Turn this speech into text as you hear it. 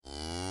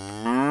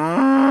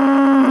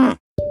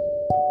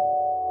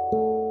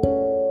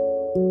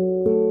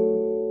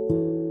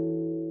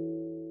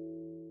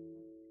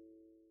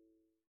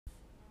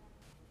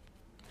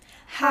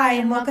Hi,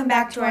 and welcome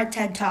back to our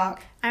TED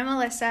Talk. I'm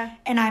Alyssa.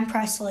 And I'm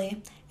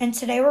Presley. And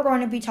today we're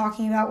going to be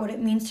talking about what it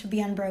means to be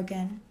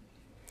unbroken.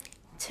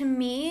 To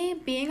me,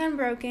 being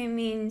unbroken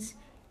means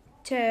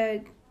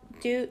to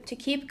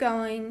keep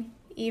going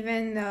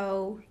even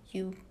though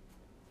you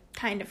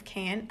kind of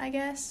can't, I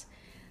guess.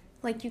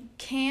 Like, you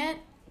can't,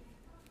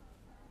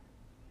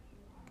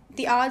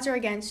 the odds are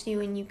against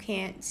you and you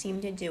can't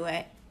seem to do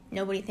it.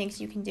 Nobody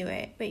thinks you can do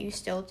it, but you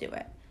still do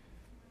it.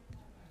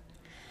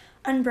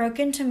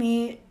 Unbroken to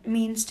me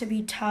means to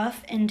be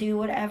tough and do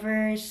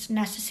whatever is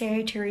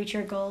necessary to reach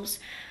your goals.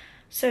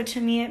 So to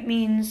me it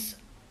means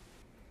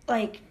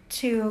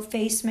to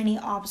face many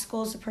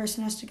obstacles a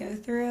person has to go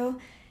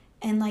through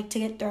and to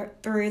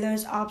get through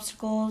those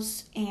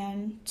obstacles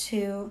and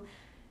to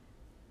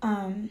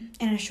in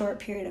a short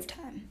period of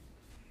time.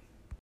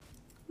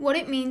 What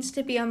it means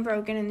to be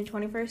unbroken in the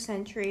 21st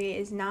century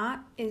is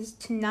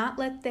to not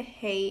let the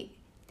hate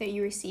that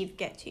you receive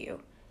get to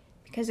you,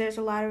 because there's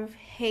a lot of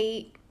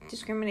hate,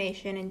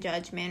 discrimination, and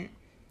judgment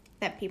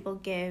that people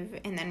give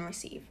and then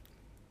receive.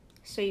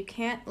 So you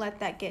can't let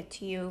that get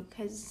to you,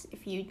 because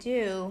if you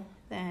do,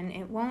 then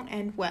it won't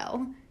end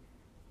well.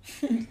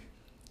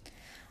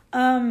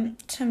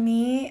 To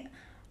me,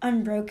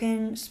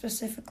 unbroken,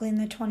 specifically in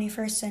the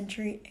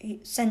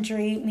 21st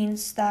century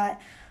means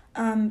that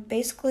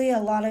basically a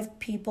lot of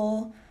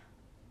people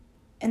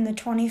in the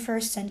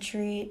 21st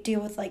century deal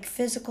with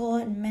physical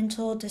and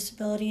mental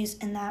disabilities,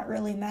 and that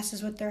really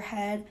messes with their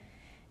head.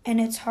 And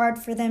it's hard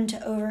for them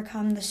to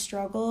overcome the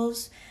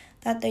struggles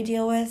that they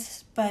deal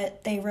with,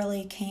 but they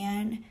really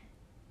can.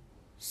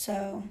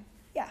 So,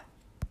 yeah.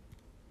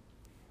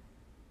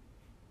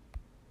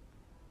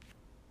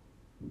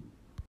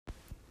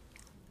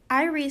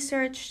 I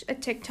researched a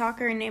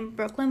TikToker named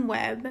Brooklyn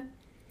Webb,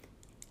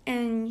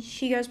 and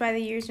she goes by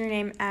the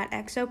username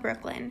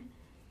 @exobrooklyn.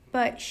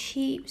 But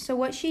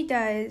what she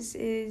does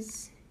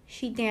is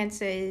she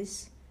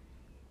dances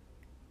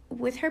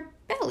with her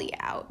belly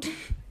out.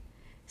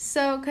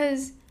 So,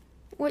 because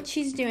what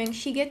she's doing,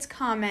 she gets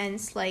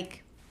comments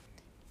like,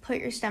 put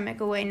your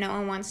stomach away, no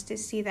one wants to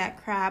see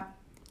that crap,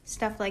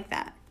 stuff like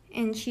that.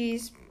 And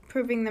she's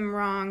proving them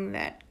wrong,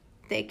 that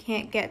they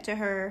can't get to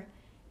her,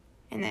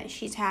 and that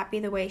she's happy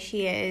the way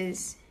she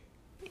is,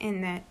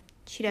 and that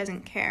she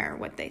doesn't care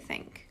what they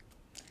think.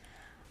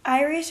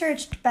 I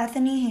researched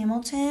Bethany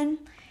Hamilton,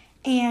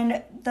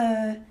 and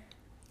the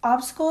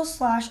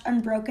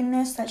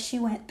obstacle/unbrokenness that she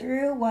went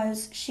through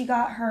was she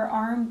got her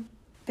arm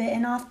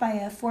bitten off by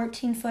a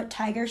 14-foot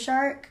tiger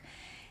shark,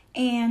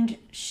 and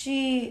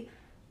she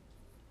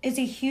is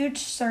a huge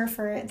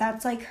surfer.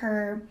 That's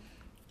her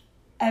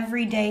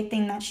everyday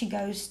thing that she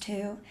goes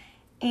to,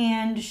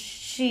 and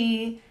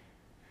she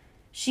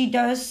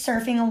does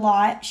surfing a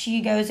lot.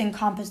 She goes in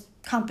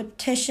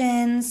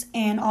competitions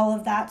and all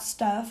of that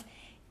stuff,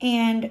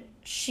 and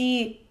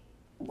she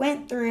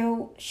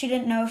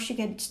didn't know if she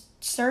could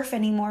surf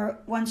anymore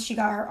once she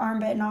got her arm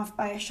bitten off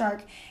by a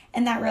shark,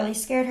 and that really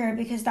scared her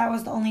because that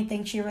was the only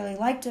thing she really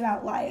liked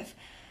about life.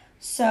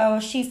 So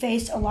she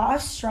faced a lot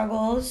of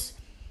struggles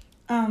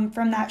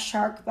from that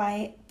shark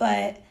bite,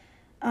 but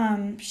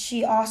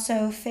she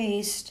also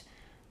faced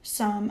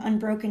some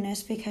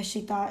unbrokenness because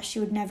she thought she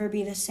would never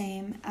be the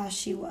same as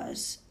she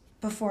was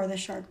before the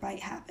shark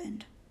bite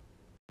happened.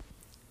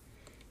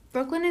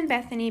 Brooklyn and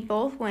Bethany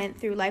both went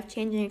through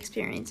life-changing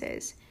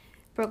experiences.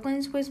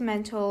 Brooklyn's was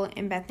mental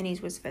and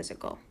Bethany's was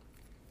physical.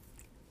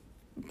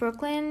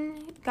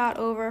 Brooklyn got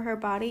over her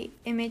body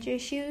image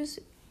issues,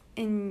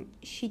 and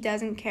she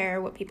doesn't care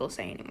what people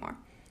say anymore.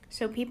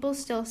 So people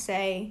still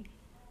say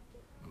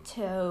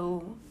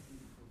to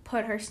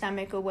put her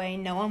stomach away,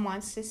 no one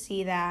wants to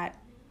see that,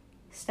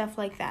 stuff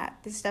like that,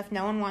 the stuff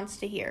no one wants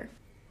to hear.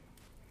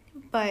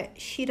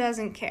 But she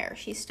doesn't care.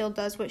 She still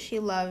does what she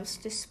loves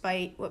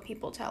despite what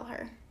people tell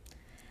her.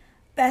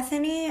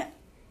 Bethany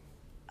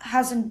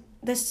has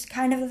this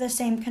kind of the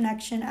same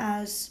connection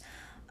as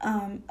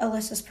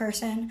Alyssa's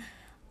person.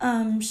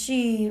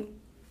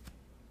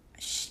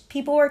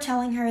 People were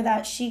telling her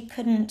that she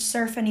couldn't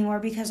surf anymore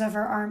because of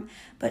her arm,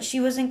 but she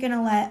wasn't going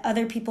to let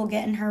other people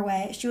get in her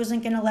way. She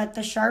wasn't going to let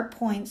the sharp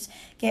points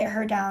get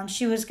her down.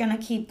 She was going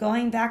to keep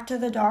going back to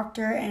the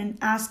doctor and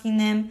asking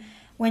them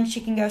when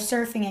she can go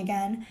surfing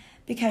again,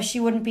 because she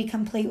wouldn't be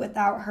complete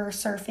without her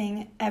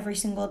surfing every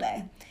single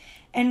day.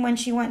 And when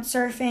she went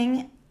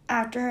surfing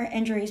after her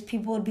injuries,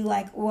 people would be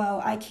like, whoa,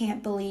 I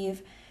can't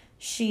believe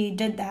she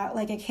did that.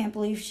 I can't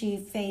believe she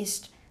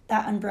faced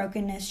that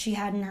unbrokenness she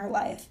had in her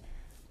life.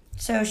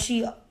 So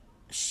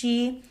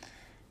she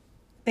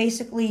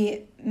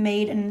basically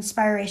made an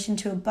inspiration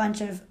to a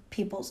bunch of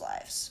people's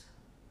lives.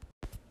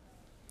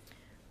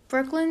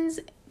 Brooklyn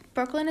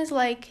is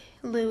like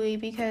Louis,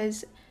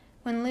 because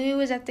when Louis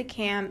was at the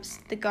camps,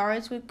 the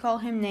guards would call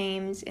him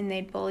names and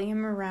they'd bully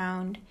him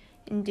around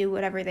and do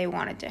whatever they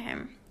wanted to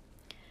him.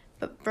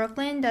 But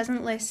Brooklyn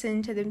doesn't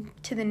listen to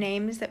the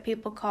names that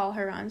people call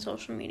her on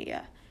social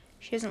media.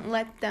 She doesn't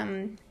let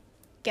them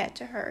get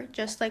to her,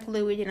 just like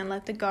Louis didn't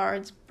let the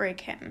guards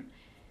break him.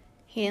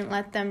 He didn't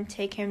let them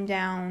take him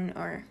down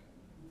or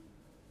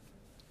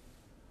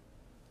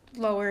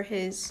lower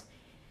his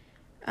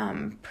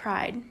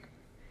pride.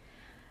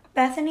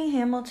 Bethany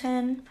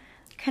Hamilton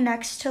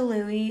connects to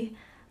Louie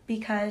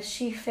because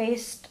she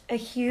faced a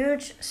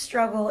huge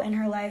struggle in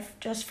her life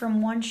just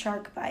from one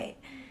shark bite.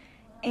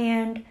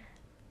 And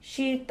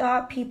she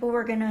thought people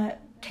were going to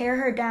tear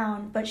her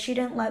down, but she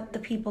didn't let the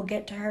people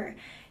get to her.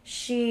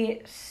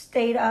 She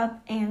stayed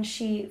up and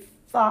she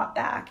fought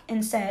back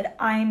and said,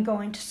 I'm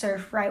going to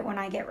surf right when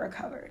I get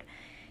recovered.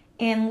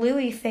 And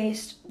Louie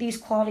faced these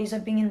qualities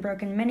of being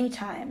broken many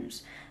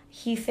times.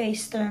 He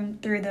faced them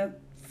through the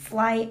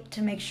flight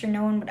to make sure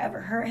no one would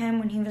ever hurt him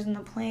when he was in the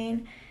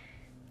plane.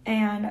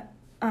 And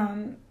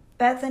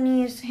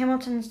Bethany's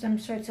Hamilton's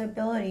demonstrates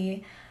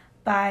ability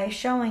by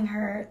showing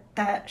her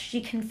that she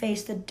can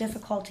face the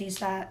difficulties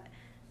that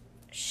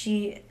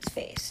she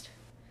faced.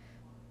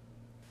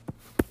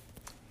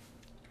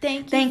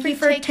 Thank you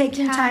for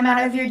taking time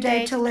out of your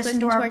day to listen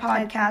to our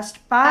podcast.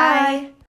 Bye.